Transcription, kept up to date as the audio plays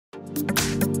Hi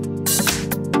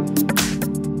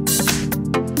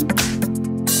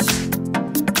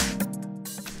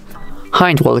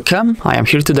and welcome, I am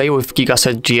here today with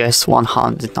Gigaset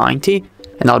GS190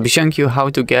 and I'll be showing you how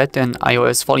to get an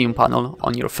iOS volume panel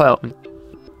on your phone.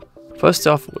 First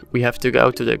off, we have to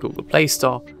go to the Google Play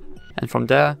Store, and from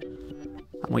there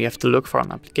we have to look for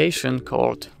an application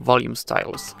called Volume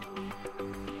Styles.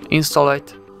 Install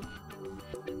it.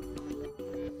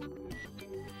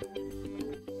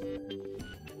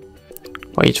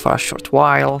 Wait for a short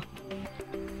while.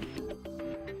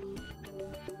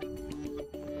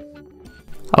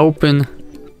 Open.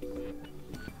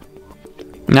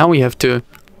 Now we have to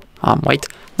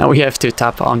Now we have to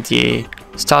tap on the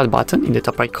Start button in the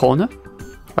top right corner,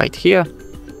 right here.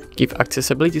 Give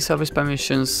accessibility service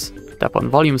permissions. Tap on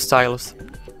Volume Styles.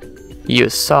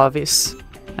 Use service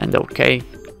and OK.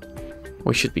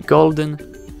 We should be golden.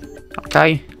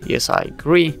 OK. Yes, I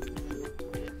agree.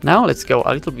 Now let's go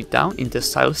a little bit down in the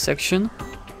Styles section.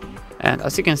 And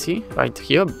as you can see right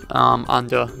here,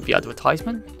 under the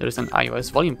advertisement, there is an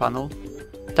iOS volume panel.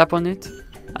 Tap on it.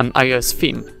 An iOS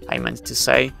theme, I meant to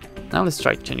say. Now let's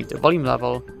try changing the volume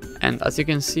level. And as you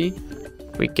can see,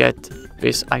 we get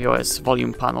this iOS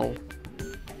volume panel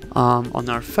on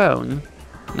our phone.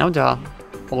 Now there are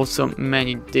also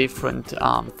many different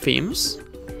themes.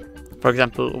 For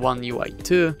example, One UI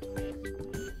 2.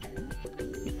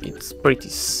 It's pretty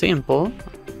simple.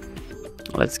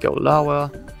 Let's go lower.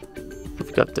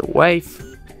 We've got the wave,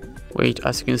 which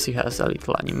as you can see has a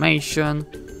little animation.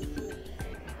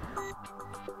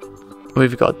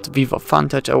 We've got Vivo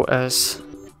Vantage OS.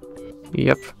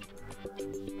 Yep.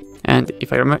 And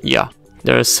if I remember, yeah,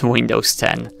 there's Windows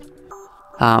 10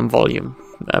 volume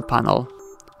panel.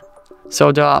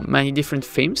 So there are many different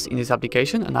themes in this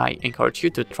application and I encourage you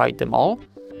to try them all.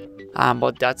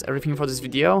 But that's everything for this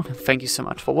video. Thank you so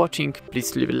much for watching.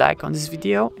 Please leave a like on this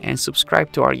video and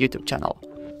subscribe to our YouTube channel.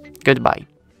 Goodbye.